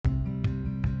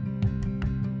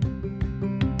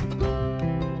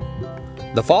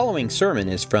The following sermon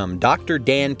is from Dr.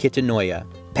 Dan Kitanoya,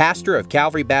 pastor of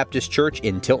Calvary Baptist Church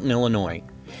in Tilton, Illinois.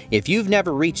 If you've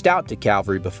never reached out to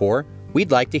Calvary before, we'd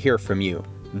like to hear from you.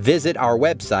 Visit our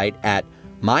website at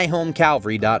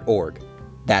myhomecalvary.org.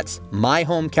 That's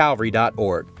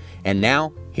myhomecalvary.org. And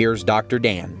now, here's Dr.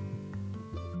 Dan.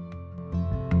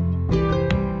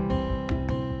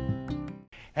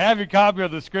 Have your copy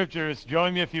of the scriptures.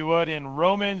 Join me if you would in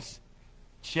Romans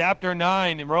chapter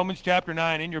 9. In Romans chapter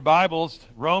 9 in your Bibles,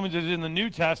 Romans is in the New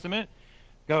Testament.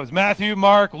 Goes Matthew,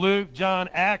 Mark, Luke, John,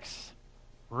 Acts,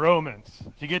 Romans.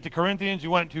 If you get to Corinthians,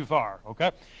 you went too far, okay?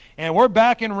 And we're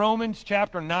back in Romans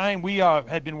chapter 9. We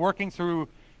had been working through,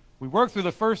 we worked through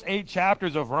the first 8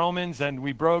 chapters of Romans, and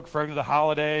we broke for the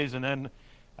holidays, and then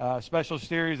a special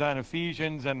series on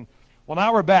Ephesians. And well,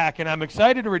 now we're back, and I'm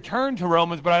excited to return to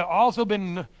Romans, but I've also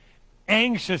been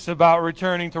anxious about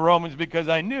returning to Romans because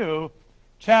I knew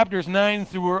chapters 9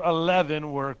 through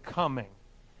 11 were coming.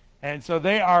 And so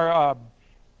they are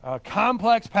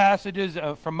complex passages.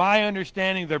 From my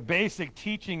understanding, their basic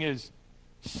teaching is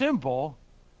simple,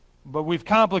 but we've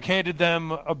complicated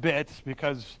them a bit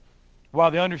because while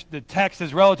the text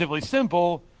is relatively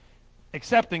simple,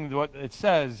 accepting what it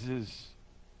says is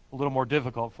a little more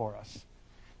difficult for us.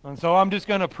 And so I'm just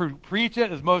going to preach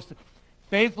it as most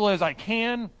faithful as I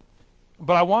can,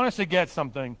 but I want us to get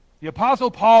something. The Apostle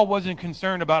Paul wasn't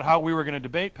concerned about how we were going to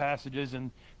debate passages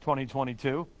in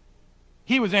 2022.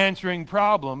 He was answering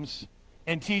problems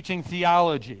and teaching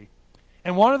theology.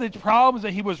 And one of the problems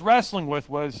that he was wrestling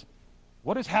with was,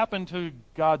 what has happened to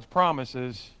God's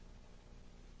promises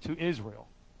to Israel?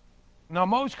 Now,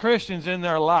 most Christians in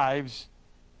their lives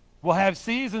will have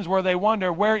seasons where they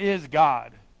wonder, where is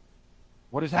God?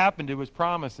 What has happened to his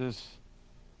promises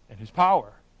and his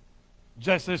power?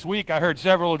 Just this week, I heard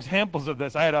several examples of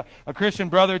this. I had a Christian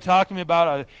brother talk to me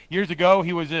about years ago.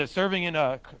 He was serving in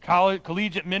a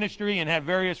collegiate ministry and had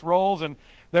various roles, and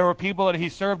there were people that he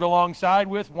served alongside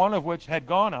with, one of which had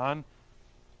gone on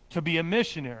to be a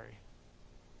missionary.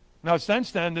 Now, since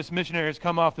then, this missionary has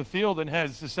come off the field and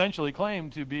has essentially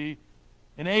claimed to be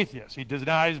an atheist. He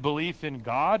denies belief in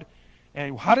God.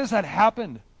 And how does that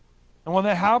happen? And when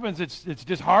that happens, it's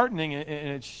disheartening, and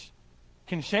it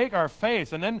can shake our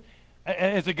faith. And then,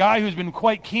 as a guy who's been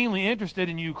quite keenly interested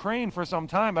in Ukraine for some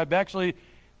time, I've actually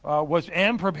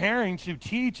am preparing to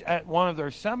teach at one of their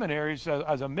seminaries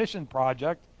as a mission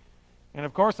project. And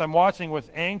of course, I'm watching with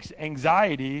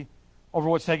anxiety over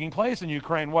what's taking place in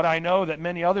Ukraine. What I know that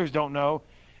many others don't know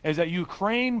is that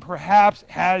Ukraine perhaps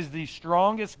has the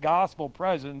strongest gospel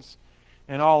presence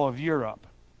in all of Europe.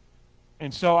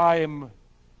 And so I am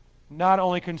not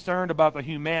only concerned about the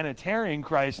humanitarian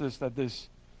crisis that this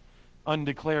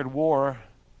undeclared war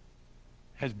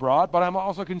has brought, but I'm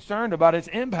also concerned about its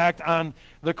impact on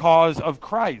the cause of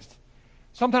Christ.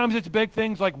 Sometimes it's big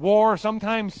things like war,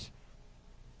 sometimes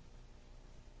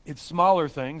it's smaller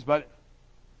things, but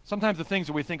sometimes the things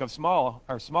that we think of small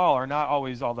are not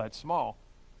always all that small.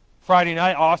 Friday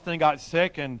night, Austin got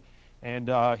sick, and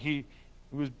he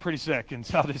was pretty sick, and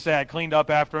so they say I cleaned up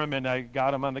after him, and I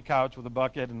got him on the couch with a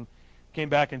bucket and came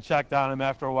back and checked on him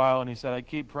after a while, and he said, I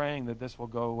keep praying that this will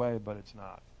go away, but it's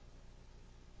not.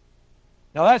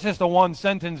 Now, that's just a one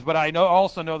sentence, but I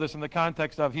also know this in the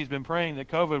context of he's been praying that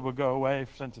COVID would go away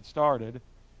since it started.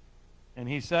 And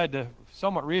he said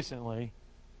somewhat recently,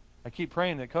 I keep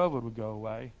praying that COVID would go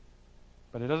away,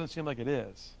 but it doesn't seem like it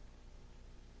is.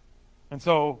 And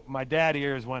so my dad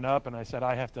ears went up, and I said,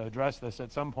 I have to address this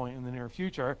at some point in the near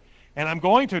future. And I'm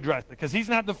going to address it because he's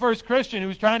not the first Christian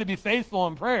who's trying to be faithful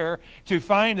in prayer to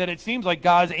find that it seems like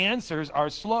God's answers are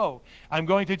slow. I'm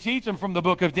going to teach him from the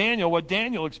book of Daniel what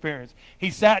Daniel experienced. He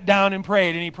sat down and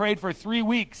prayed, and he prayed for 3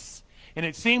 weeks. And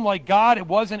it seemed like God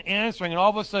wasn't answering, and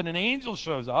all of a sudden an angel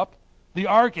shows up, the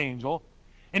archangel,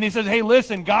 and he says, hey,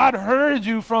 listen, God heard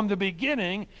you from the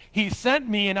beginning. He sent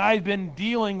me, and I've been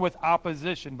dealing with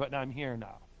opposition, but I'm here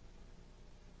now.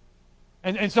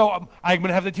 And so I'm going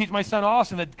to have to teach my son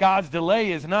Austin that God's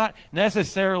delay is not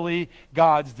necessarily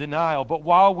God's denial. But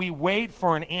while we wait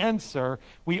for an answer,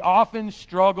 we often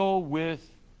struggle with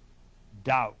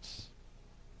doubts.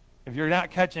 If you're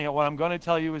not catching it, what I'm going to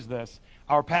tell you is this.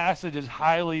 Our passage is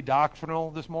highly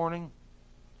doctrinal this morning,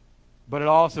 but it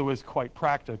also is quite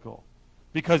practical,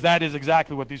 because that is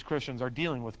exactly what these Christians are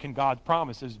dealing with. Can God's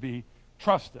promises be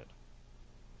trusted?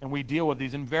 And we deal with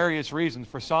these in various reasons.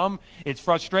 For some, it's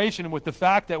frustration with the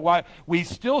fact that why we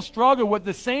still struggle with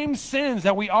the same sins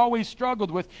that we always struggled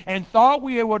with and thought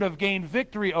we would have gained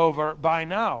victory over by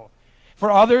now. For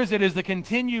others, it is the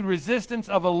continued resistance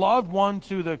of a loved one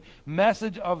to the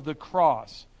message of the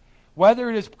cross. Whether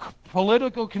it is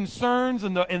political concerns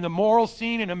in the moral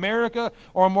scene in America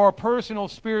or more personal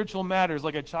spiritual matters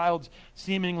like a child's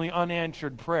seemingly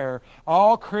unanswered prayer,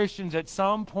 all Christians at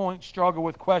some point struggle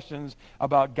with questions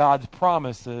about God's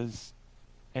promises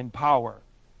and power.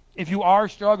 If you are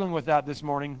struggling with that this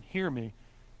morning, hear me.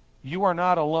 You are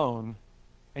not alone,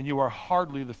 and you are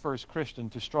hardly the first Christian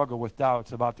to struggle with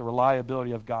doubts about the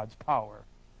reliability of God's power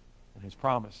and his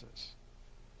promises.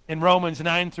 In Romans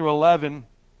 9 through 11,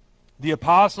 the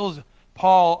apostles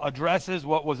Paul addresses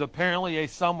what was apparently a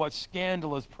somewhat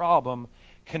scandalous problem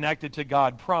connected to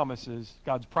God's promises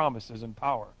and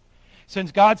power.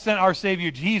 Since God sent our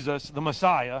Savior Jesus, the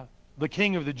Messiah, the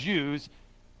King of the Jews,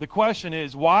 the question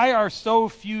is, why are so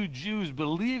few Jews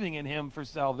believing in him for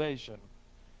salvation?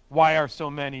 Why are so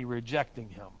many rejecting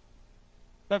him?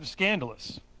 That's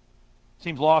scandalous.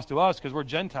 Seems lost to us because we're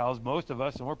Gentiles, most of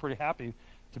us, and we're pretty happy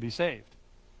to be saved.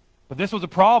 But this was a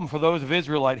problem for those of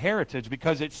Israelite heritage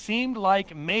because it seemed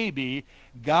like maybe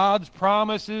God's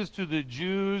promises to the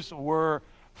Jews were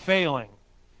failing.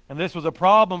 And this was a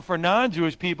problem for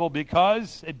non-Jewish people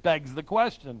because it begs the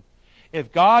question.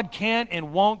 If God can't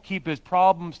and won't keep his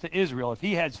promises to Israel, if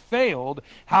he has failed,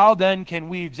 how then can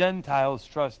we Gentiles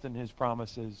trust in his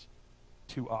promises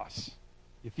to us?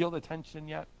 You feel the tension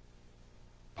yet?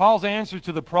 Paul's answer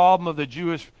to the problem of the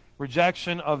Jewish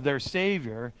rejection of their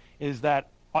Savior is that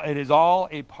it is all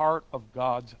a part of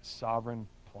God's sovereign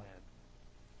plan.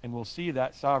 And we'll see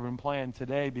that sovereign plan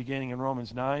today beginning in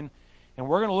Romans 9. And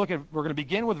we're going to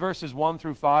begin with verses 1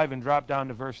 through 5 and drop down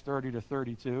to verse 30 to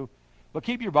 32. But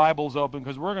keep your Bibles open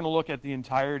because we're going to look at the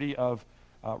entirety of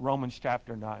Romans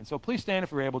chapter 9. So please stand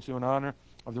if you're able to in honor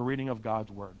of the reading of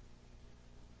God's Word.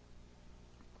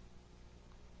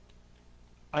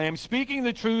 I am speaking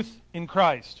the truth in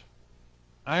Christ.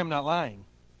 I am not lying.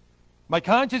 My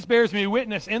conscience bears me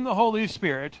witness in the Holy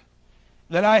Spirit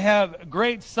that I have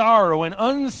great sorrow and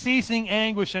unceasing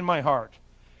anguish in my heart.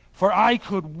 For I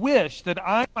could wish that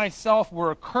I myself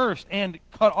were accursed and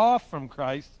cut off from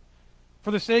Christ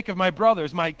for the sake of my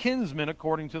brothers, my kinsmen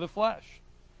according to the flesh.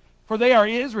 For they are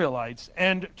Israelites,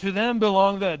 and to them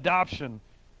belong the adoption,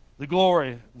 the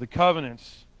glory, the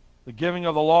covenants, the giving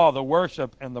of the law, the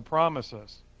worship, and the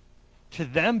promises. To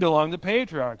them belong the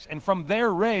patriarchs, and from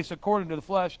their race, according to the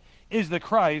flesh, is the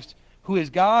Christ, who is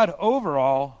God over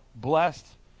all, blessed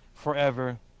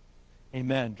forever.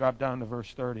 Amen. Drop down to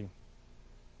verse 30.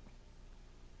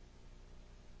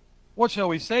 What shall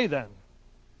we say then?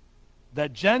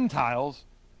 That Gentiles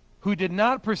who did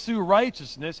not pursue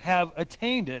righteousness have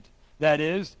attained it, that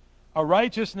is, a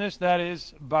righteousness that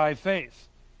is by faith.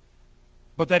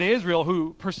 But that Israel,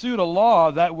 who pursued a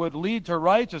law that would lead to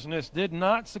righteousness, did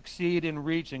not succeed in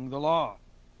reaching the law.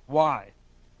 Why?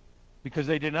 Because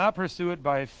they did not pursue it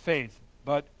by faith,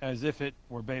 but as if it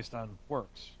were based on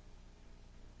works.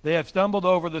 They have stumbled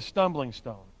over the stumbling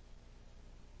stone,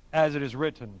 as it is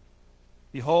written,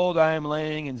 Behold, I am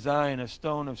laying in Zion a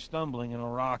stone of stumbling and a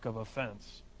rock of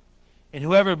offense. And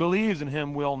whoever believes in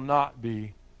him will not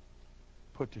be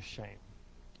put to shame.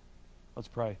 Let's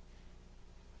pray.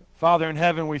 Father in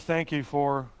heaven, we thank you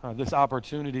for this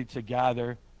opportunity to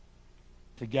gather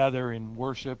together in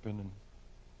worship and in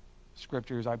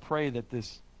scriptures. I pray that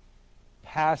this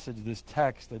passage, this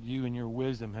text that you in your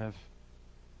wisdom have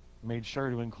made sure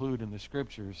to include in the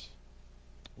scriptures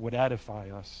would edify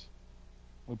us.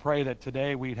 We pray that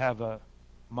today we'd have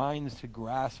minds to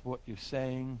grasp what you're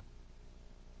saying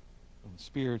and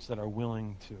spirits that are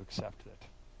willing to accept it.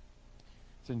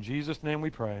 It's in Jesus' name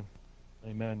we pray.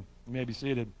 Amen. You may be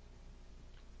seated.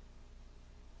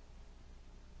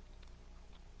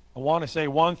 I want to say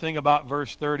one thing about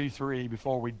verse 33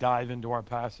 before we dive into our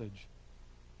passage.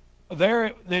 There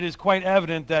it is quite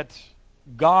evident that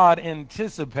God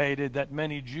anticipated that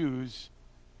many Jews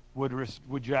would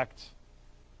reject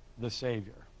the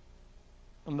Savior.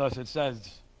 And thus it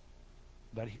says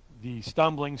that the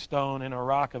stumbling stone and a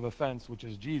rock of offense, which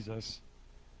is Jesus,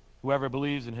 whoever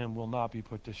believes in him will not be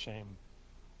put to shame.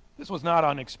 This was not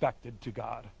unexpected to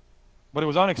God, but it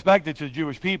was unexpected to the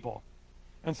Jewish people.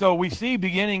 And so we see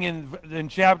beginning in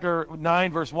chapter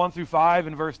 9, verse 1 through 5,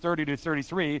 and verse 30 to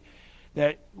 33,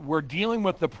 that we're dealing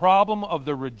with the problem of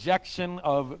the rejection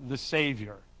of the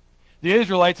Savior. The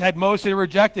Israelites had mostly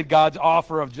rejected God's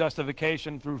offer of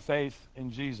justification through faith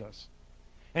in Jesus.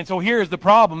 And so here's the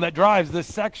problem that drives this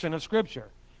section of Scripture.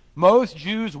 Most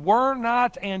Jews were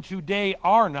not and today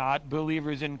are not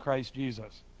believers in Christ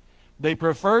Jesus. They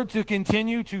preferred to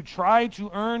continue to try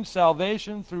to earn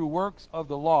salvation through works of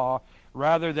the law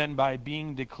rather than by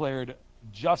being declared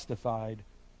justified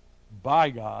by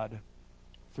God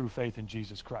through faith in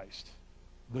Jesus Christ,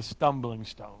 the stumbling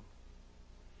stone.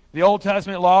 The Old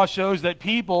Testament law shows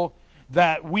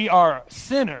that we are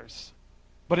sinners,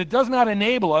 but it does not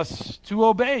enable us to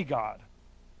obey God.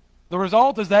 The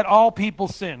result is that all people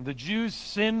sin. The Jews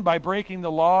sinned by breaking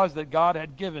the laws that God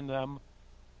had given them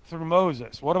through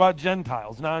Moses. What about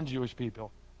Gentiles, non-Jewish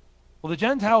people? Well, the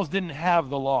Gentiles didn't have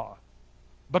the law,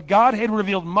 but God had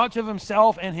revealed much of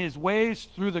himself and his ways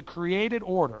through the created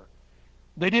order.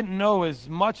 They didn't know as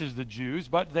much as the Jews,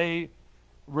 but they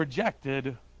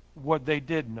rejected what they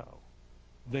did know.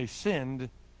 They sinned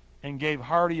and gave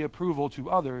hearty approval to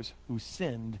others who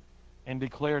sinned and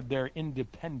declared their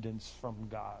independence from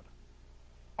God.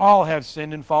 All have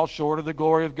sinned and fall short of the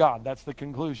glory of God. That's the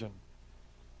conclusion.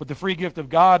 But the free gift of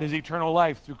God is eternal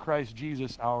life through Christ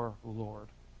Jesus our Lord.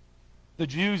 The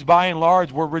Jews, by and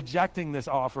large, were rejecting this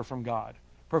offer from God,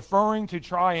 preferring to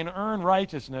try and earn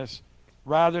righteousness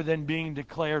rather than being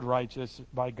declared righteous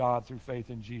by God through faith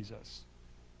in Jesus.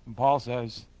 And Paul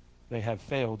says they have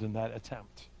failed in that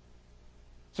attempt.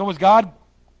 So was God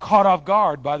caught off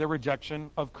guard by the rejection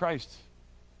of Christ?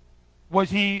 Was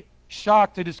he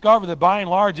shocked to discover that by and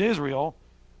large Israel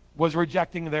was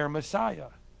rejecting their Messiah?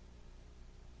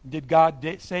 Did God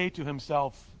say to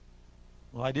himself,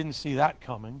 well, I didn't see that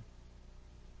coming?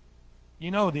 You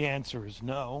know the answer is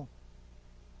no.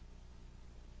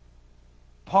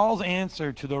 Paul's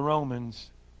answer to the Romans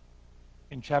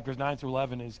in chapters 9 through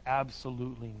 11 is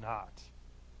absolutely not.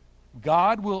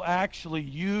 God will actually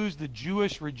use the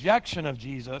Jewish rejection of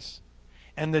Jesus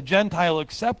and the Gentile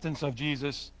acceptance of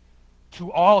Jesus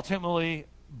to ultimately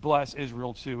bless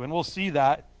Israel too. And we'll see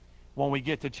that when we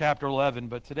get to chapter 11,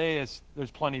 but today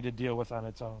there's plenty to deal with on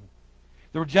its own.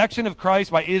 The rejection of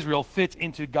Christ by Israel fits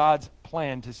into God's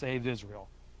plan to save Israel.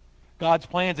 God's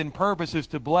plans and purposes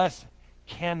to bless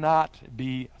cannot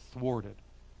be thwarted.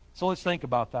 So let's think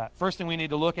about that. First thing we need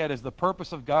to look at is the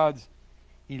purpose of God's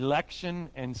election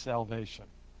and salvation.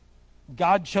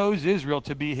 God chose Israel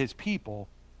to be his people,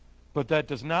 but that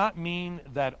does not mean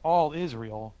that all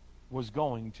Israel was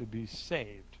going to be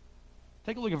saved.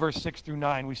 Take a look at verse 6 through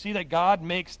 9. We see that God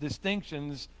makes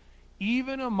distinctions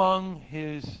even among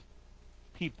his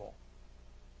people.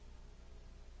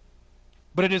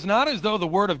 But it is not as though the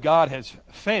word of God has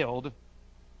failed,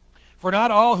 for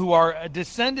not all who are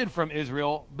descended from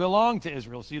Israel belong to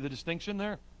Israel. See the distinction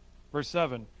there? Verse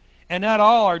 7. And not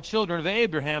all are children of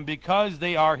Abraham because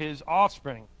they are his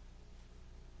offspring.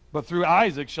 But through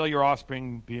Isaac shall your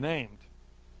offspring be named.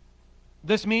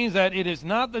 This means that it is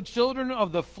not the children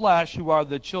of the flesh who are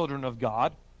the children of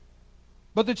God,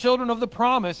 but the children of the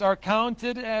promise are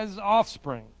counted as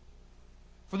offspring.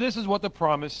 For this is what the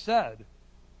promise said.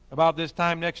 About this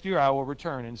time next year I will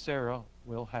return, and Sarah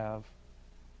will have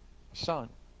a son.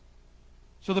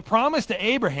 So the promise to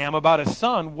Abraham about a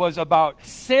son was about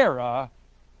Sarah,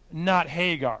 not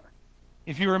Hagar.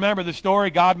 If you remember the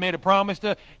story, God made a promise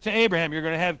to Abraham, you're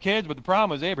going to have kids, but the problem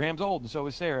was Abraham's old, and so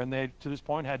is Sarah, and they, to this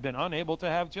point, had been unable to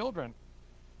have children.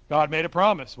 God made a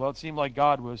promise. Well, it seemed like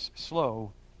God was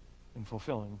slow in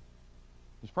fulfilling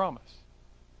his promise.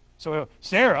 So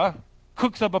Sarah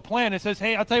cooks up a plan and says,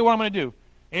 hey, I'll tell you what I'm going to do.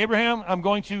 Abraham, I'm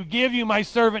going to give you my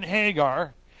servant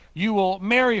Hagar. You will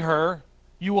marry her.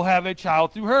 You will have a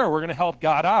child through her. We're going to help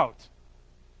God out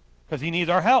because he needs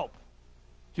our help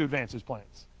to advance his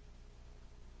plans.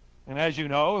 And as you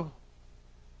know,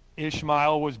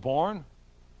 Ishmael was born,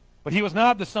 but he was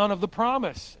not the son of the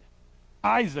promise.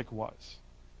 Isaac was.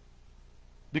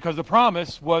 Because the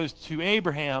promise was to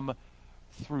Abraham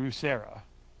through Sarah,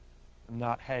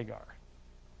 not Hagar.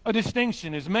 A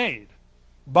distinction is made.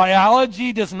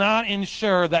 Biology does not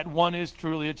ensure that one is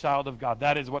truly a child of God.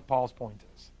 That is what Paul's point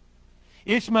is.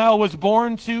 Ishmael was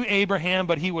born to Abraham,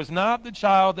 but he was not the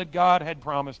child that God had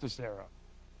promised to Sarah.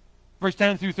 Verse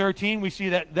 10 through 13, we see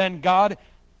that then God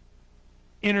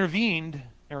intervened,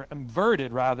 or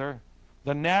inverted rather,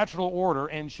 the natural order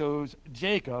and chose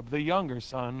Jacob, the younger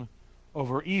son,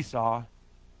 over Esau,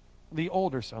 the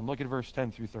older son. Look at verse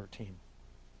 10 through 13.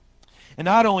 And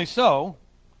not only so,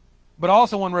 but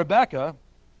also when Rebekah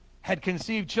had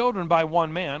conceived children by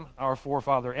one man, our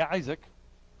forefather Isaac,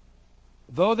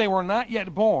 though they were not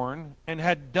yet born and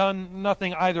had done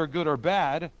nothing either good or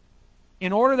bad,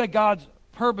 in order that God's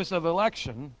purpose of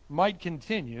election might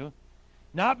continue,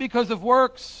 not because of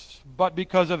works, but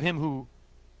because of him who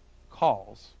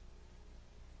calls.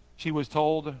 She was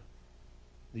told,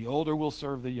 the older will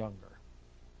serve the younger.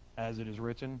 As it is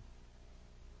written,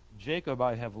 Jacob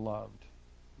I have loved,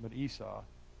 but Esau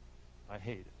I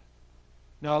hated.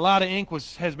 Now a lot of ink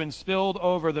has been spilled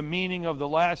over the meaning of the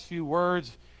last few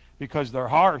words because they're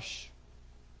harsh.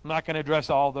 I'm not going to address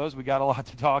all those. We got a lot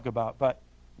to talk about, but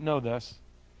know this.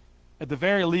 At the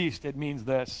very least, it means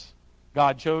this.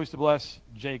 God chose to bless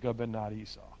Jacob and not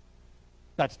Esau.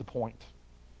 That's the point.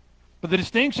 But the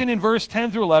distinction in verse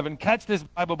 10 through 11, catch this,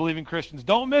 Bible-believing Christians,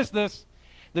 don't miss this.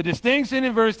 The distinction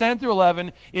in verse 10 through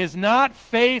 11 is not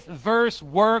faith versus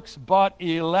works, but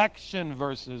election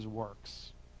versus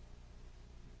works.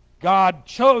 God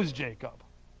chose Jacob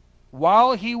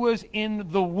while he was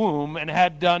in the womb and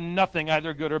had done nothing,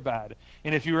 either good or bad.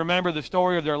 And if you remember the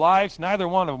story of their lives, neither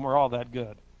one of them were all that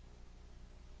good.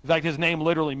 In fact, his name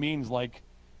literally means like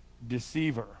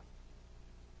deceiver.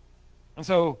 And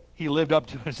so he lived up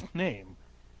to his name.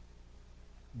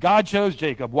 God chose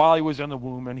Jacob while he was in the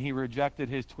womb, and he rejected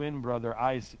his twin brother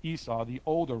Esau, the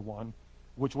older one,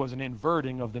 which was an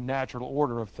inverting of the natural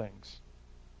order of things.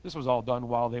 This was all done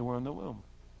while they were in the womb.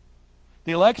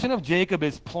 The election of Jacob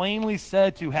is plainly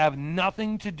said to have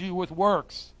nothing to do with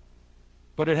works,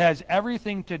 but it has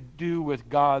everything to do with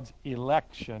God's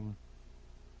election,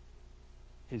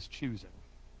 his choosing.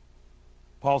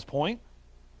 Paul's point,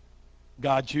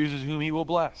 God chooses whom he will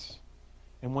bless.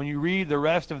 And when you read the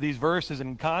rest of these verses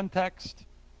in context,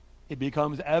 it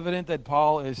becomes evident that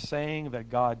Paul is saying that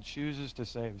God chooses to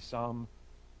save some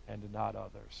and not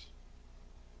others.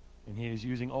 And he is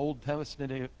using Old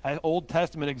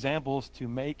Testament examples to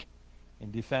make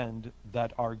and defend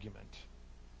that argument.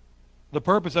 The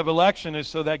purpose of election is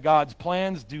so that God's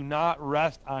plans do not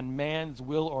rest on man's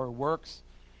will or works,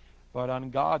 but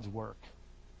on God's work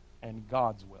and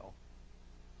God's will.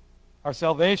 Our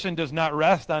salvation does not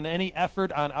rest on any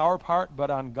effort on our part, but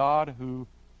on God who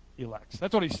elects.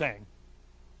 That's what he's saying.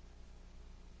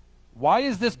 Why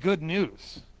is this good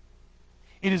news?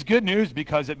 It is good news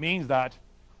because it means that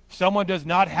someone does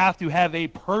not have to have a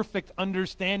perfect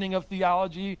understanding of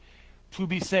theology to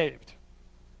be saved.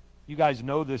 You guys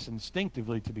know this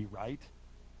instinctively to be right,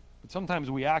 but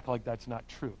sometimes we act like that's not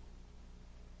true.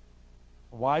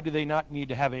 Why do they not need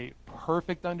to have a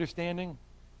perfect understanding?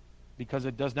 Because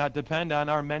it does not depend on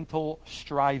our mental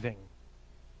striving.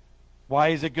 Why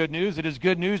is it good news? It is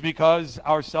good news because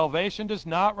our salvation does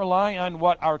not rely on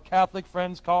what our Catholic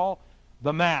friends call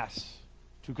the Mass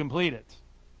to complete it.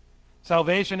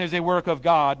 Salvation is a work of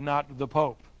God, not the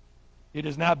Pope. It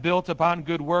is not built upon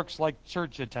good works like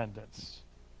church attendance.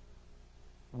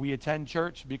 We attend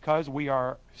church because we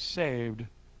are saved,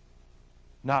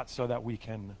 not so that we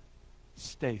can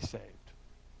stay saved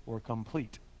or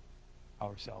complete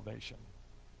our salvation.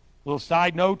 Little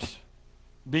side note,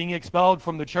 being expelled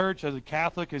from the church as a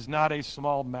Catholic is not a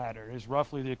small matter. It is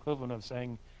roughly the equivalent of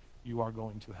saying you are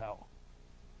going to hell.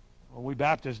 Well, we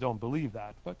Baptists don't believe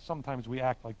that, but sometimes we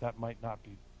act like that might not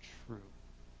be true.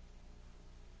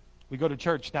 We go to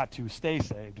church not to stay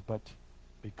saved, but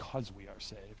because we are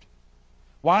saved.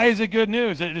 Why is it good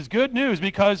news? It is good news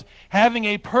because having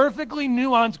a perfectly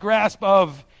nuanced grasp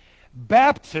of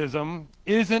baptism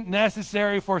isn't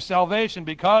necessary for salvation,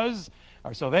 because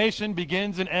our salvation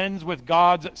begins and ends with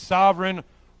God's sovereign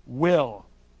will.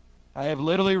 I have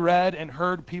literally read and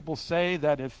heard people say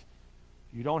that if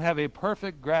you don't have a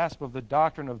perfect grasp of the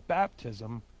doctrine of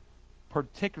baptism,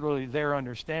 particularly their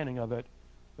understanding of it,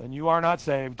 then you are not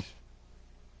saved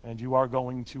and you are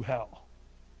going to hell.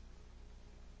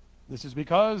 This is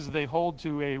because they hold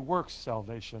to a works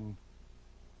salvation,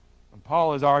 and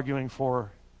Paul is arguing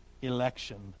for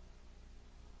election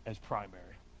as primary.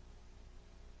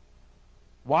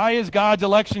 Why is God's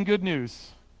election good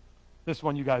news? This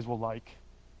one you guys will like.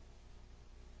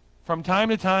 From time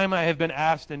to time I have been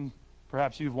asked, and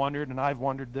perhaps you've wondered, and I've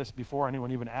wondered this before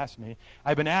anyone even asked me,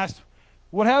 I've been asked,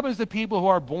 what happens to people who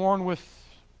are born with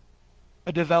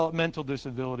a developmental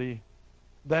disability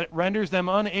that renders them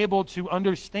unable to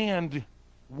understand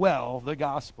well the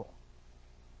gospel?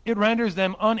 It renders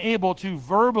them unable to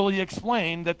verbally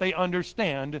explain that they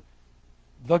understand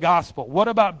the gospel. What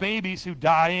about babies who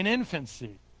die in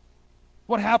infancy?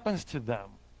 What happens to them?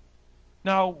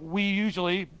 Now, we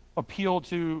usually appeal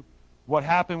to what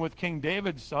happened with King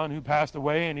David's son who passed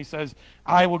away, and he says,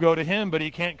 I will go to him, but he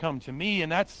can't come to me,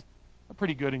 and that's a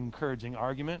pretty good, encouraging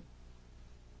argument.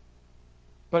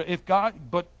 But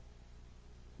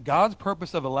God's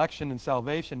purpose of election and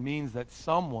salvation means that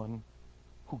someone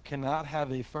who cannot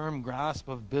have a firm grasp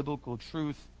of biblical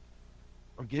truth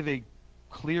or give a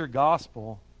clear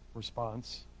gospel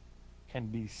response can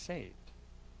be saved.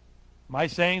 Am I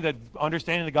saying that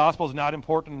understanding the gospel is not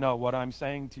important? No, what I'm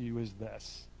saying to you is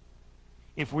this.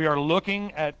 If we are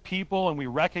looking at people and we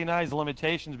recognize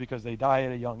limitations because they die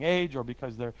at a young age or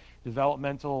because their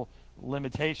developmental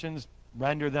limitations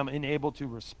render them unable to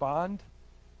respond,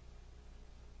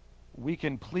 we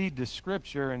can plead to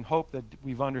Scripture and hope that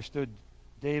we've understood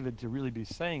David to really be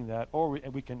saying that, or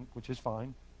we can, which is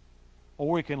fine,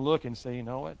 or we can look and say, you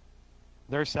know what?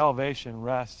 Their salvation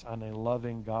rests on a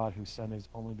loving God who sent his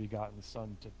only begotten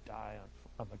Son to die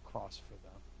on the cross for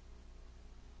them.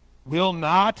 Will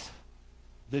not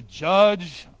the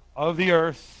judge of the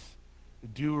earth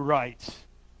do right?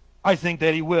 I think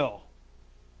that he will.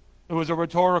 It was a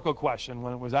rhetorical question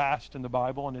when it was asked in the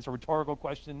Bible, and it's a rhetorical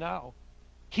question now.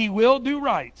 He will do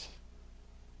right.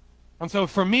 And so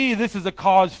for me, this is a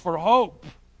cause for hope.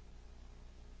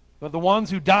 That the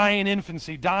ones who die in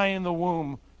infancy, die in the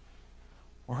womb,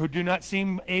 or who do not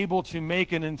seem able to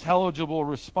make an intelligible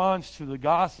response to the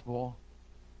gospel,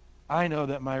 I know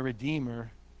that my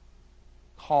Redeemer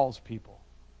calls people.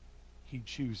 He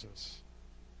chooses,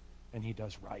 and he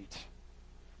does right.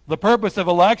 The purpose of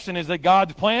election is that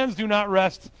God's plans do not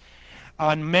rest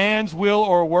on man's will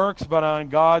or works, but on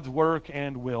God's work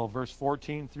and will. Verse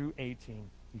 14 through 18.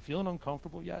 You feeling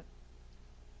uncomfortable yet?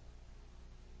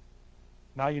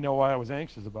 Now you know why I was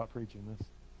anxious about preaching this.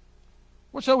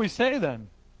 What shall we say then?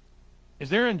 Is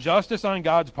there injustice on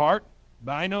God's part?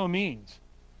 By no means.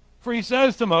 For he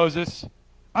says to Moses,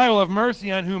 I will have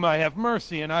mercy on whom I have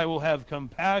mercy, and I will have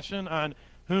compassion on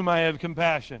whom I have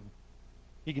compassion.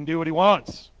 He can do what he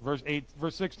wants. Verse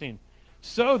 16.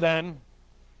 So then,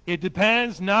 it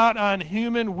depends not on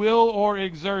human will or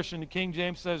exertion. The King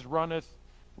James says runneth.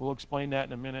 We'll explain that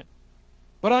in a minute.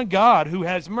 But on God who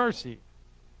has mercy.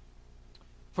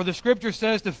 For the scripture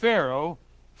says to Pharaoh,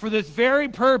 for this very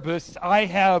purpose I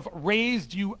have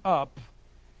raised you up,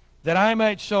 that I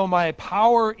might show my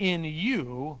power in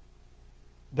you,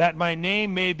 that my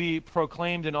name may be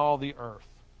proclaimed in all the earth.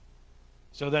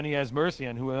 So then he has mercy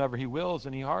on whoever he wills,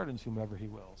 and he hardens whomever he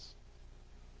wills.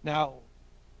 Now,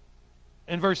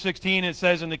 in verse 16 it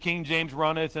says in the King James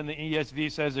runneth, and the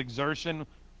ESV says exertion.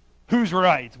 Who's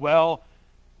right? Well,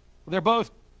 they're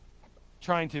both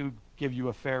trying to give you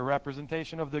a fair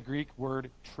representation of the Greek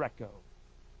word treko.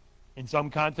 In some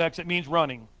contexts, it means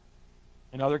running.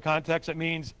 In other contexts, it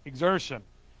means exertion.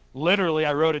 Literally,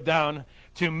 I wrote it down,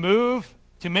 to move,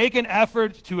 to make an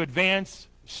effort to advance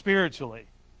spiritually.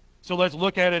 So let's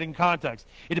look at it in context.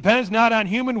 It depends not on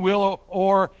human will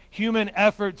or human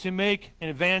effort to make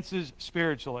advances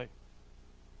spiritually.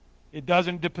 It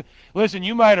doesn't depend. Listen,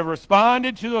 you might have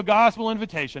responded to a gospel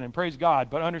invitation, and praise God,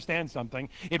 but understand something.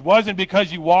 It wasn't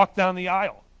because you walked down the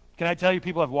aisle. Can I tell you,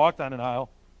 people have walked down an aisle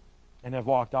and have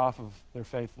walked off of their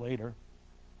faith later.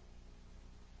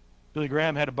 Billy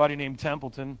Graham had a buddy named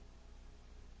Templeton.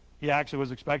 He actually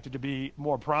was expected to be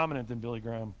more prominent than Billy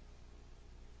Graham,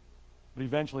 but he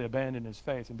eventually abandoned his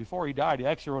faith. And before he died, he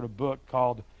actually wrote a book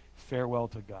called Farewell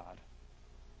to God.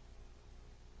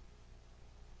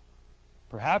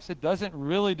 Perhaps it doesn't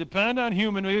really depend on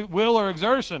human will or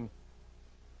exertion.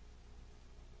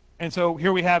 And so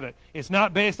here we have it. It's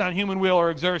not based on human will or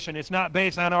exertion. It's not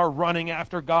based on our running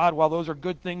after God. While those are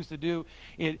good things to do,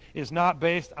 it is not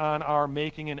based on our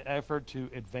making an effort to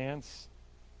advance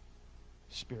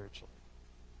spiritually.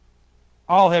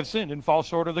 All have sinned and fall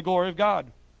short of the glory of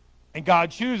God. And God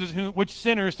chooses which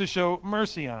sinners to show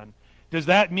mercy on. Does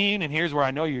that mean, and here's where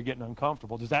I know you're getting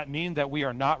uncomfortable, does that mean that we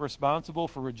are not responsible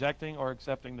for rejecting or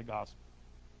accepting the gospel?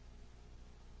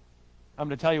 I'm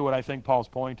going to tell you what I think Paul's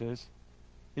point is.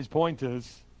 His point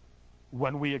is,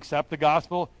 when we accept the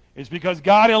gospel, it's because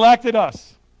God elected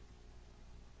us.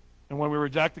 And when we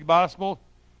reject the gospel,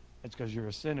 it's because you're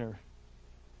a sinner.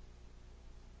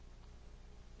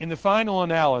 In the final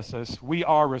analysis, we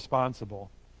are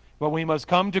responsible. But we must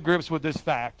come to grips with this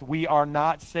fact. We are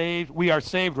not saved, we are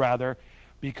saved rather,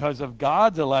 because of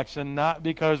God's election, not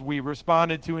because we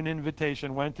responded to an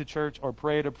invitation, went to church, or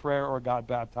prayed a prayer, or got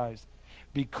baptized.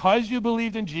 Because you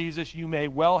believed in Jesus, you may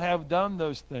well have done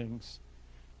those things,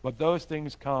 but those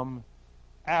things come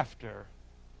after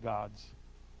God's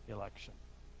election.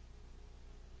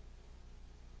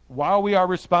 While we are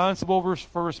responsible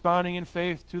for responding in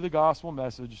faith to the gospel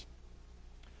message,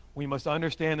 we must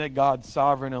understand that God's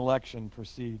sovereign election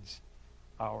precedes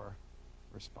our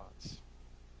response.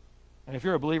 And if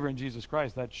you're a believer in Jesus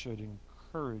Christ, that should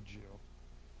encourage you.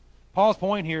 Paul's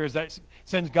point here is that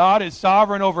since God is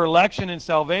sovereign over election and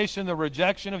salvation, the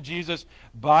rejection of Jesus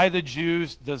by the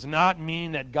Jews does not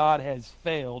mean that God has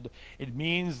failed. It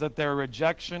means that their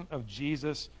rejection of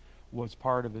Jesus was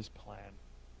part of his plan.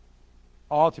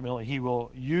 Ultimately, he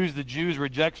will use the Jews'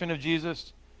 rejection of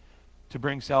Jesus to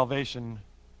bring salvation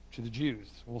to the Jews.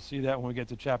 We'll see that when we get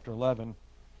to chapter 11.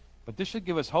 But this should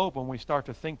give us hope when we start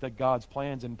to think that God's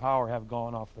plans and power have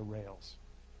gone off the rails.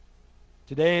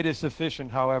 Today it is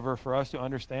sufficient, however, for us to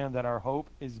understand that our hope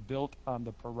is built on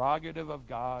the prerogative of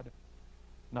God,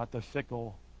 not the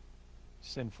fickle,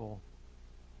 sinful,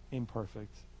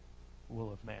 imperfect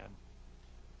will of man.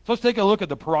 So let's take a look at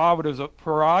the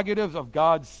prerogatives of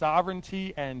God's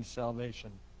sovereignty and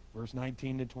salvation. Verse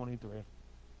 19 to 23.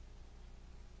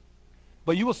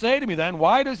 But you will say to me then,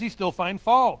 why does he still find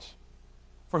fault?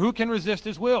 For who can resist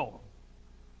his will?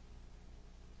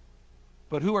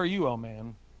 But who are you, O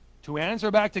man, to answer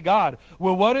back to God?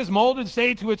 Will what is molded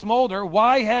say to its molder,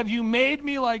 why have you made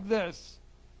me like this?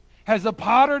 Has the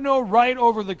potter no right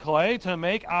over the clay to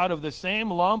make out of the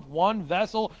same lump one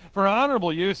vessel for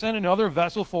honorable use and another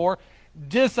vessel for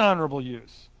dishonorable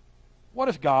use? What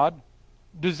if God,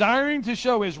 desiring to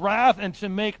show his wrath and to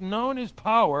make known his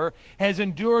power, has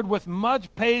endured with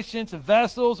much patience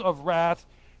vessels of wrath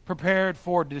prepared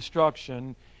for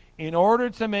destruction, in order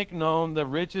to make known the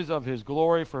riches of his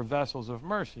glory for vessels of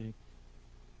mercy,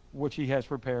 which he has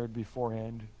prepared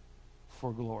beforehand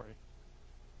for glory?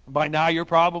 By now, you're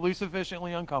probably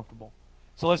sufficiently uncomfortable.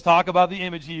 So let's talk about the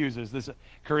image he uses, this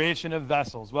creation of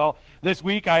vessels. Well, this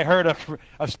week I heard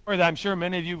a story that I'm sure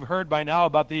many of you have heard by now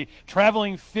about the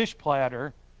traveling fish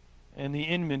platter in the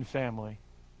Inman family.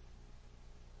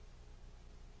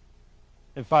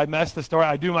 If I mess the story,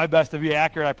 I do my best to be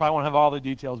accurate. I probably won't have all the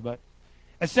details, but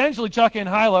essentially, Chuck and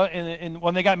Hyla,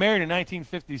 when they got married in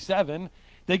 1957,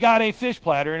 they got a fish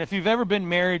platter. And if you've ever been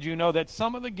married, you know that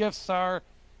some of the gifts are,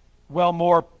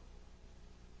 well,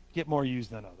 get more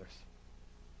used than others.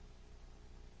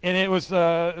 And it was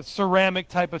a ceramic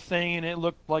type of thing, and it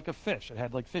looked like a fish. It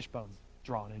had like fish bones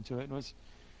drawn into it.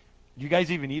 You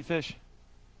guys even eat fish?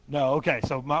 No, okay.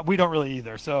 So we don't really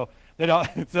either. So they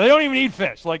don't even eat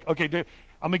fish. Like, okay,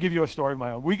 I'm going to give you a story of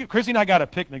my own. Chrissy and I got a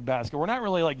picnic basket. We're not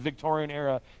really like Victorian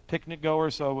era picnic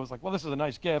goers, so it was like, well, this is a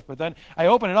nice gift. But then I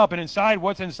open it up, and inside,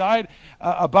 what's inside?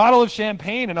 A bottle of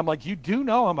champagne. And I'm like, you do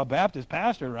know I'm a Baptist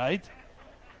pastor, right?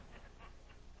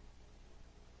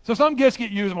 So some gifts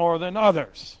get used more than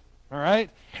others, all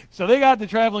right? So they got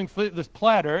this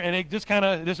platter, and it just kind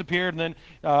of disappeared. And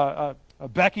then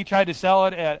Becky tried to sell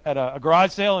it at a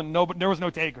garage sale, and there was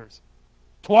no takers.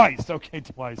 Twice.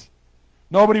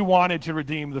 Nobody wanted to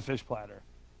redeem the fish platter.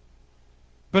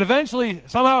 But eventually,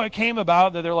 somehow it came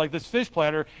about that they're like, this fish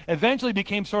platter eventually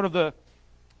became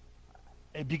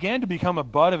it began to become a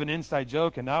butt of an inside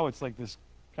joke, and now it's like this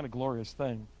kind of glorious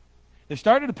thing. They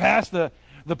started to pass the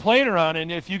plate around,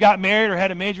 and if you got married or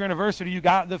had a major anniversary, you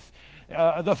got the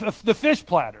fish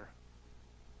platter.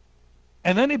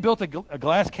 And then they built a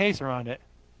glass case around it.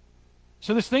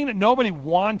 So this thing that nobody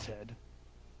wanted,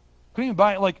 couldn't even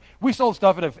buy it. Like, we sold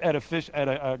stuff at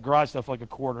a garage stuff like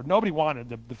 $25. Nobody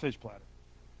wanted the fish platter.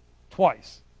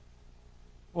 Twice.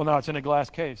 Well, now it's in a glass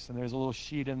case, and there's a little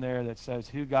sheet in there that says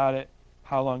who got it,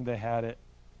 how long they had it.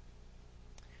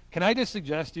 Can I just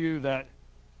suggest to you that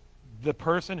the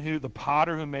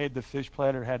potter who made the fish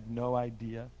platter had no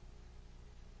idea?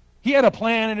 He had a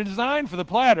plan and a design for the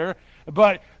platter,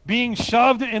 but being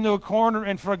shoved into a corner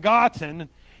and forgotten,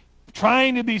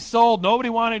 trying to be sold, nobody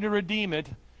wanted to redeem it,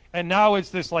 and now it's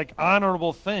this like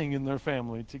honorable thing in their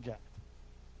family to get.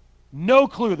 No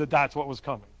clue that that's what was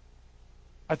coming.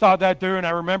 I thought that through, and I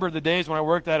remember the days when I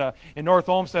worked in North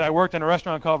Olmsted. I worked in a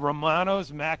restaurant called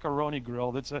Romano's Macaroni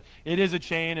Grill. It is a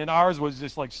chain, and ours was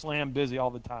just like slam busy all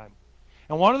the time.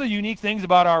 And one of the unique things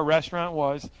about our restaurant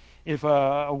was if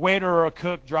a waiter or a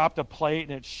cook dropped a plate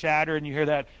and it shattered, and you hear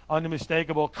that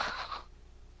unmistakable,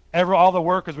 all the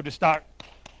workers would just start.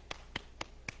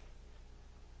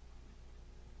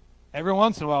 Every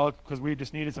once in a while, because we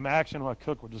just needed some action, a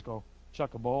cook would just go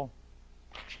chuck a bowl.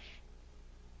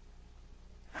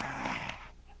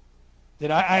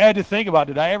 I had to think about,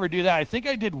 did I ever do that? I think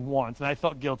I did once, and I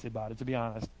felt guilty about it, to be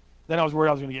honest. Then I was worried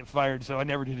I was going to get fired, so I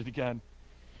never did it again.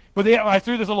 But I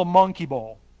threw this little monkey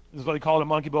bowl. This is what they call it, a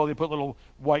monkey bowl. They put a little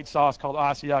white sauce called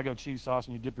Asiago cheese sauce,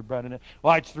 and you dip your bread in it.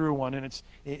 Well, I threw one, and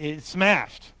it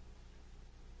smashed.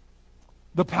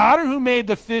 The potter who made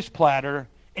the fish platter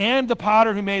and the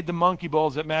potter who made the monkey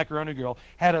bowls at Macaroni Grill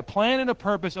had a plan and a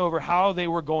purpose over how they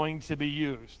were going to be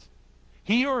used.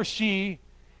 He or she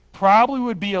probably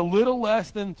would be a little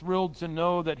less than thrilled to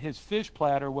know that his fish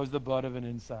platter was the butt of an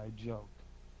inside joke.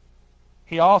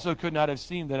 He also could not have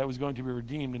seen that it was going to be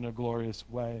redeemed in a glorious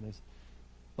way.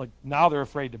 And now they're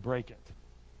afraid to break it.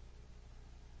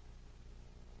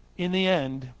 In the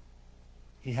end,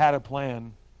 he had a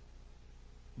plan,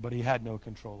 but he had no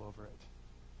control over it.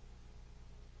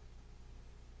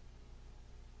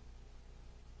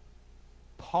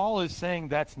 Paul is saying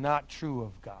that's not true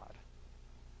of God.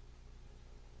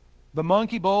 The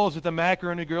monkey bowls at the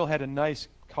Macaroni Grill had a nice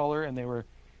color, and they were,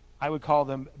 I would call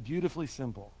them, beautifully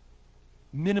simple.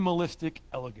 Minimalistic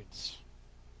elegance.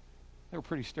 They were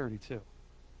pretty sturdy, too.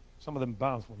 Some of them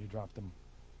bounced when you dropped them.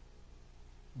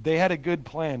 They had a good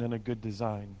plan and a good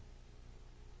design.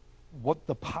 what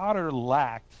the potter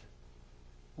lacked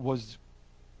was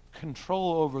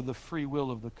control over the free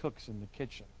will of the cooks in the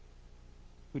kitchen,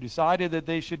 who decided that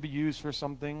they should be used for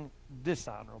something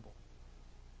dishonorable,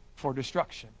 for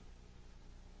destruction,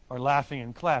 or laughing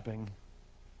and clapping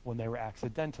when they were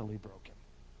accidentally broken.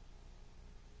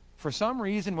 For some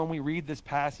reason, when we read this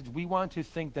passage, we want to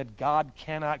think that God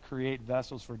cannot create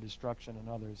vessels for destruction and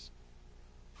others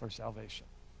for salvation,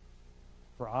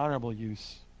 for honorable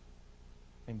use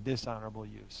and dishonorable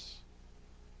use.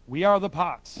 We are the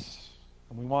pots,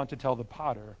 and we want to tell the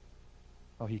potter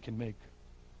how he can make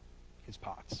his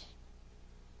pots.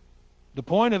 The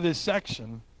point of this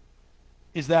section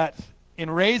is that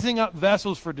in raising up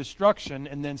vessels for destruction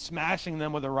and then smashing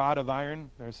them with a rod of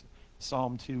iron, there's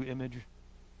Psalm 2 image,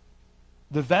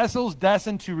 the vessels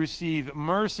destined to receive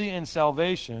mercy and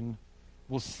salvation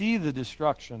will see the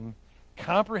destruction,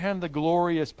 comprehend the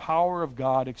glorious power of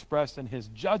God expressed in his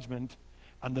judgment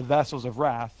on the vessels of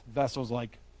wrath, vessels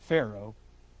like Pharaoh.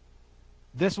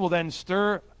 This will then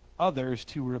stir others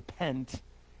to repent,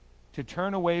 to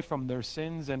turn away from their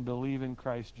sins and believe in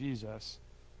Christ Jesus,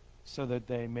 so that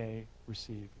they may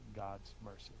receive God's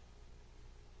mercy.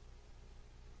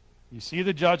 You see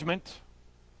the judgment,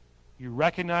 you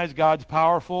recognize God's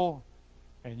powerful,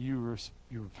 and you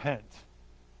repent.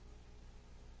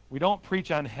 We don't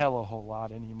preach on hell a whole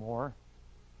lot anymore,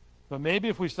 but maybe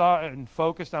if we saw and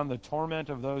focused on the torment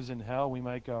of those in hell, we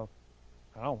might go,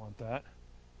 I don't want that.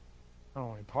 I don't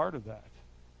want any part of that.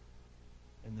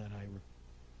 And then I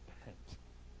repent.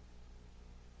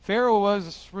 Pharaoh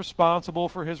was responsible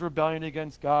for his rebellion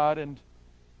against God, and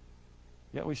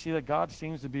yet we see that God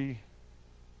seems to be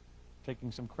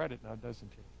taking some credit now,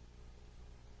 doesn't he?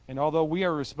 And although we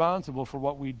are responsible for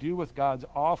what we do with God's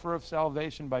offer of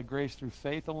salvation by grace through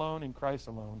faith alone in Christ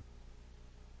alone,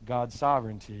 God's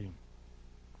sovereignty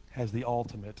has the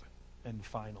ultimate and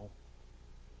final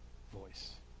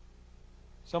voice.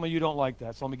 Some of you don't like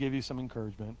that, so let me give you some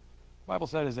encouragement. The Bible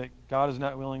says that God is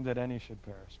not willing that any should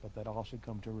perish, but that all should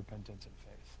come to repentance and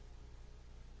faith.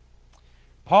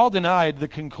 Paul denied the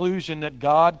conclusion that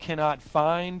God cannot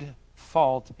find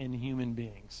fault in human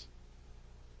beings.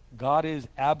 God is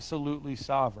absolutely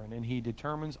sovereign, and he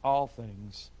determines all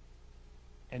things.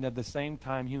 And at the same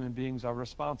time, human beings are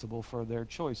responsible for their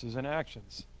choices and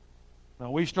actions.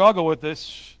 Now, we struggle with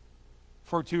this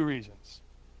for two reasons.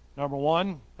 Number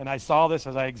one, and I saw this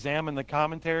as I examined the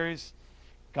commentaries,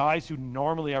 guys who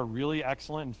normally are really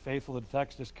excellent and faithful to the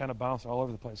text just kind of bounce all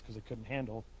over the place because they couldn't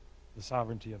handle the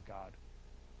sovereignty of God.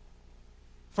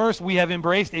 First, we have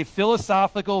embraced a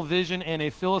philosophical vision and a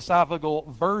philosophical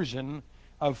version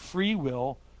of free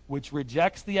will, which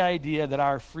rejects the idea that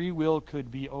our free will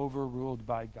could be overruled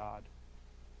by God.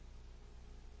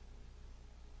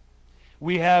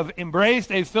 We have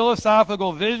embraced a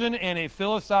philosophical vision and a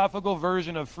philosophical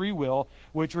version of free will,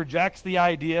 which rejects the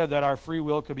idea that our free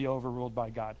will could be overruled by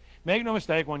God. Make no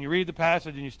mistake, when you read the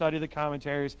passage and you study the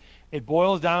commentaries, it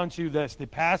boils down to this. The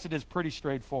passage is pretty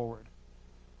straightforward.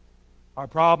 Our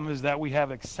problem is that we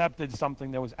have accepted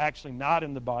something that was actually not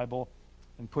in the Bible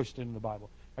and pushed it in the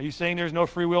Bible. Are you saying there's no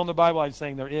free will in the Bible? I'm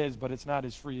saying there is, but it's not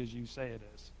as free as you say it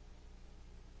is.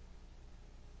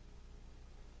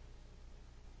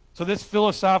 So this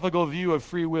philosophical view of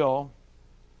free will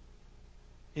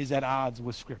is at odds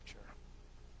with Scripture.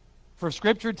 For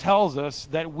Scripture tells us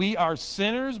that we are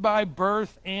sinners by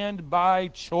birth and by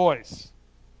choice.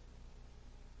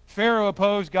 Pharaoh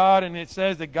opposed God, and it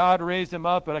says that God raised him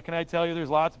up, but can I tell you there's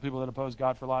lots of people that oppose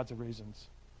God for lots of reasons.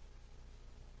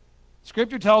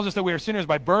 Scripture tells us that we are sinners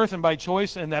by birth and by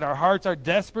choice, and that our hearts are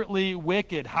desperately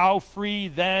wicked. How free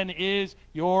then is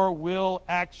your will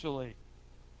actually?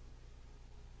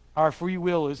 Our free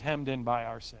will is hemmed in by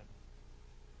our sin.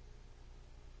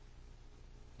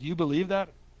 Do you believe that?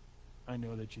 I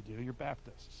know that you do. You're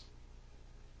Baptists.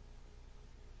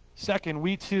 Second,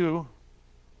 we too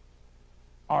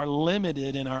are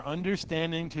limited in our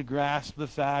understanding to grasp the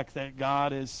fact that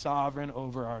God is sovereign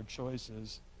over our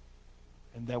choices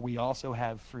and that we also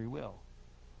have free will.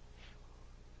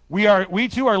 We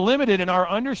too are limited in our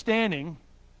understanding.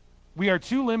 We are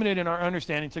too limited in our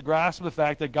understanding to grasp the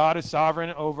fact that God is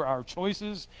sovereign over our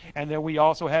choices and that we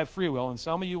also have free will. And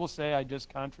some of you will say, I just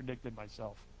contradicted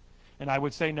myself. And I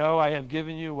would say, no, I have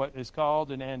given you what is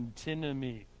called an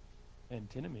antinomy.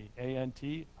 Antinomy.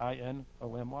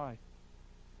 A-N-T-I-N-O-M-Y.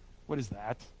 What is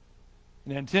that?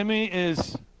 An antinomy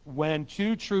is when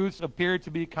two truths appear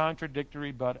to be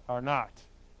contradictory but are not.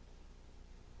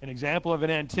 An example of an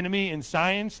antinomy in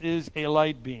science is a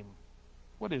light beam.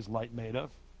 What is light made of?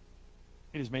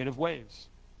 It is made of waves.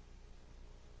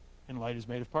 And light is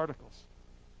made of particles.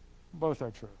 Both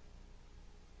are true.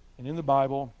 And in the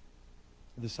Bible,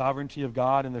 the sovereignty of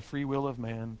God and the free will of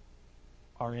man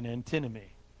are in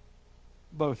antinomy.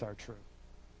 Both are true,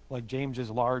 like James's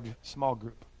large, small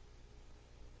group.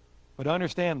 But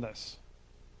understand this.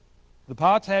 The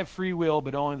pots have free will,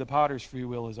 but only the potter's free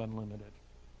will is unlimited.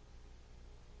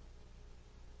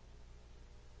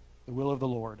 The will of the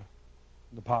Lord,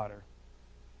 the potter,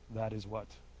 that is what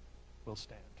will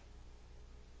stand.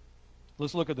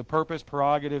 Let's look at the purpose,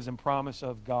 prerogatives, and promise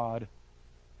of God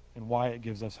and why it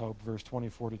gives us hope, verse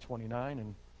 24 to 29,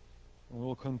 and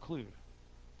we'll conclude.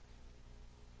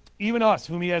 Even us,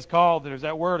 whom he has called, there's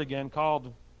that word again,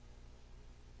 called,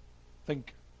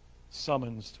 think,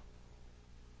 summoned.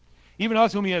 Even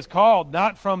us whom he has called,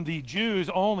 not from the Jews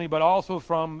only, but also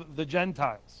from the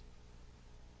Gentiles.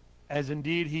 As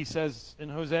indeed he says in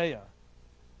Hosea,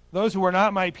 those who are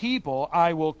not my people,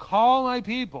 I will call my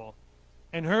people,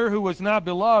 and her who was not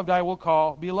beloved, I will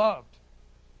call beloved.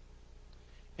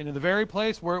 And in the very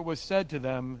place where it was said to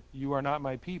them, you are not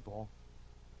my people,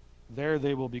 there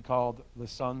they will be called the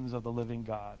sons of the living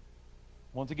God.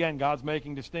 Once again, God's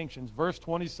making distinctions. Verse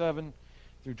 27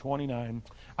 through 29.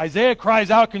 Isaiah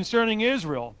cries out concerning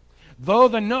Israel, though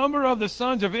the number of the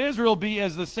sons of Israel be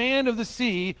as the sand of the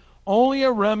sea, only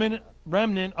a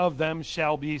remnant of them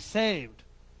shall be saved.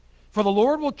 For the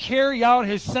Lord will carry out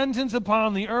his sentence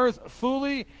upon the earth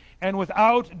fully and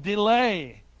without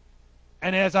delay.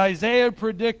 And as Isaiah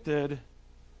predicted,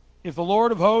 if the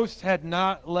Lord of hosts had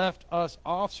not left us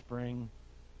offspring,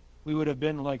 we would have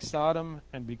been like Sodom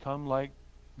and become like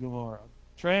Gomorrah.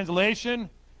 Translation,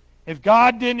 if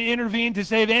God didn't intervene to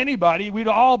save anybody, we'd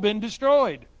all been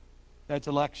destroyed. That's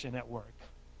election at work.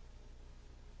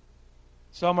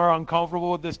 Some are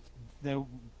uncomfortable with this.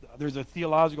 There's a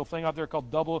theological thing out there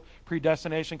called double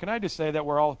predestination. Can I just say that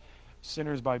we're all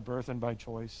sinners by birth and by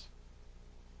choice?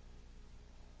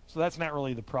 So that's not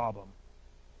really the problem.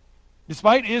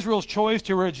 Despite Israel's choice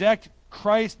to reject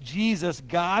Christ Jesus,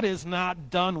 God is not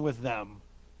done with them.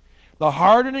 The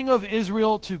hardening of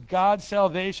Israel to God's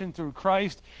salvation through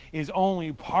Christ is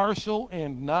only partial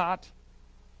and not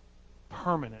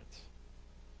permanent.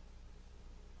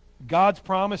 God's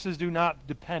promises do not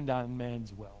depend on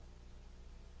man's will.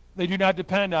 They do not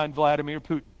depend on Vladimir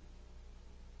Putin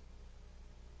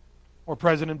or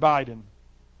President Biden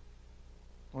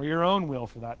or your own will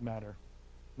for that matter.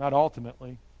 Not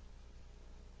ultimately.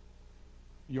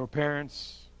 Your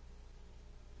parents,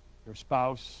 your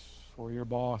spouse, or your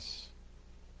boss.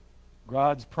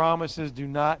 God's promises do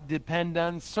not depend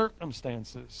on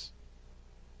circumstances.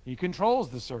 He controls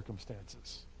the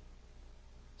circumstances.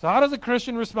 So how does a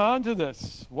Christian respond to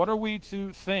this? What are we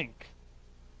to think?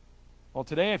 Well,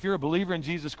 today, if you're a believer in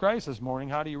Jesus Christ this morning,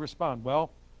 how do you respond?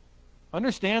 Well,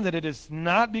 understand that it is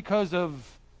not because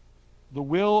of the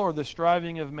will or the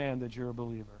striving of man that you're a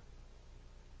believer.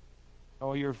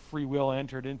 Oh, your free will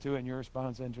entered into it and your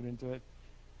response entered into it.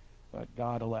 But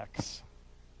God elects.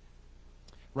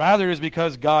 Rather, it is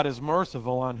because God is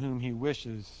merciful on whom he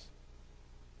wishes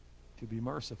to be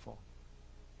merciful.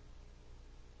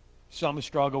 Some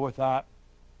struggle with that.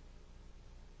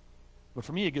 But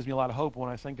for me, it gives me a lot of hope when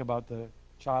I think about the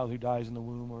child who dies in the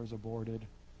womb or is aborted,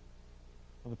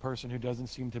 or the person who doesn't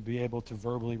seem to be able to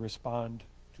verbally respond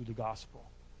to the gospel.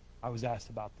 I was asked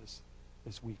about this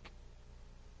week.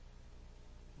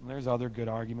 And there's other good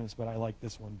arguments, but I like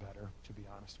this one better, to be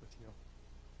honest with you.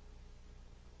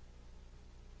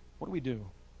 What do we do?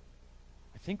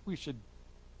 I think we should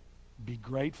be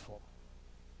grateful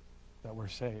that we're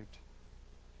saved.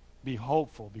 Be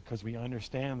hopeful because we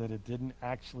understand that it didn't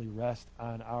actually rest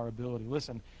on our ability.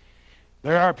 Listen,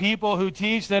 there are people who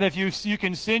teach that if you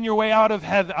can sin your way out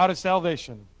of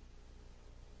salvation.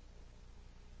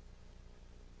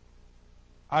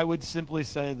 I would simply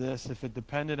say this: if it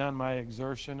depended on my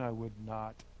exertion, I would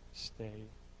not stay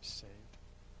saved,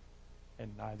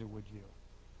 and neither would you.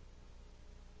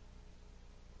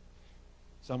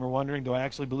 Some are wondering, do I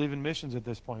actually believe in missions at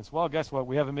this point? Well, guess what?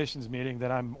 We have a missions meeting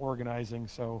that I'm organizing,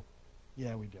 so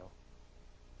yeah, we do.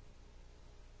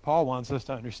 Paul wants us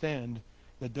to understand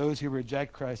that those who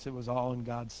reject Christ, it was all in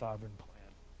God's sovereign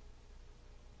plan.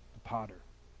 The potter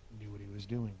knew what he was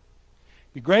doing.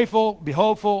 Be grateful, be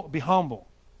hopeful, be humble.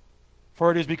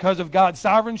 For it is because of God's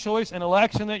sovereign choice and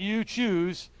election that you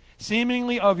choose,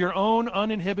 seemingly of your own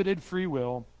uninhibited free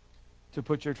will, to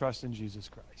put your trust in Jesus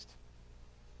Christ.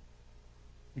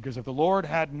 Because if the Lord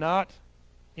had not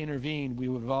intervened, we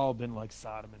would have all been like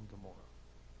Sodom and Gomorrah.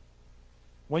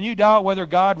 When you doubt whether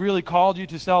God really called you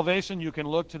to salvation, you can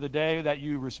look to the day that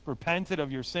you repented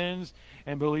of your sins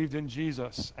and believed in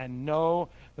Jesus, and know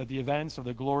that the events of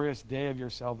the glorious day of your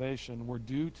salvation were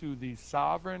due to the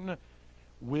sovereign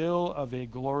will of a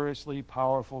gloriously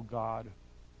powerful God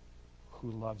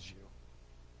who loves you.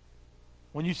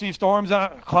 When you see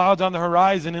clouds on the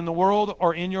horizon in the world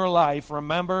or in your life,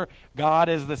 remember God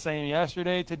is the same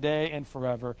yesterday, today, and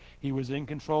forever. He was in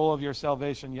control of your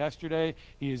salvation yesterday.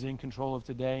 He is in control of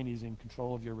today, and He's in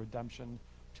control of your redemption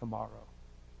tomorrow.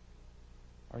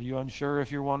 Are you unsure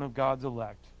if you're one of God's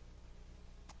elect?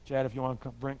 Chad, if you want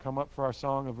to come up for our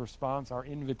song of response, our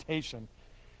invitation.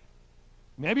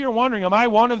 Maybe you're wondering, am I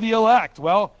one of the elect?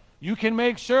 Well, you can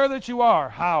make sure that you are.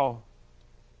 How?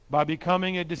 By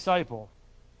becoming a disciple,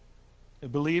 a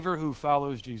believer who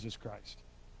follows Jesus Christ.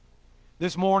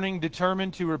 This morning,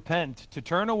 determined to repent, to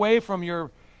turn away from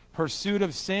your pursuit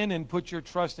of sin and put your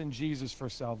trust in Jesus for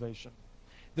salvation.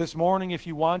 This morning, if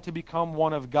you want to become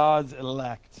one of God's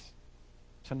elect,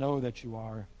 to know that you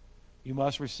are, you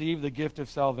must receive the gift of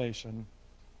salvation.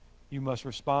 You must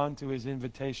respond to His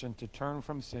invitation to turn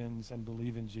from sins and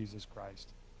believe in Jesus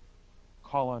Christ.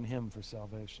 Call on Him for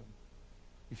salvation.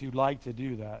 If you'd like to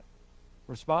do that,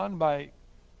 respond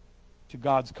to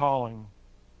God's calling,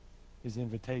 His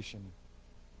invitation,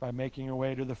 by making your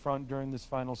way to the front during this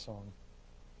final song.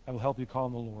 I will help you call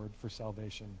on the Lord for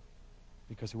salvation,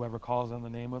 because whoever calls on the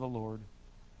name of the Lord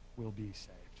will be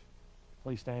saved.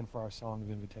 Please stand for our song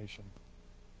of invitation.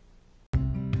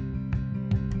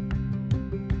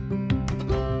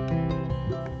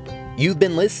 You've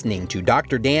been listening to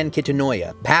Dr. Dan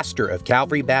Kitanoya, pastor of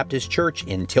Calvary Baptist Church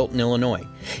in Tilton, Illinois.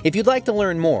 If you'd like to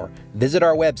learn more, visit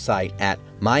our website at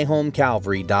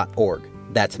myhomecalvary.org.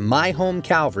 That's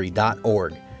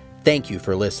myhomecalvary.org. Thank you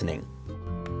for listening.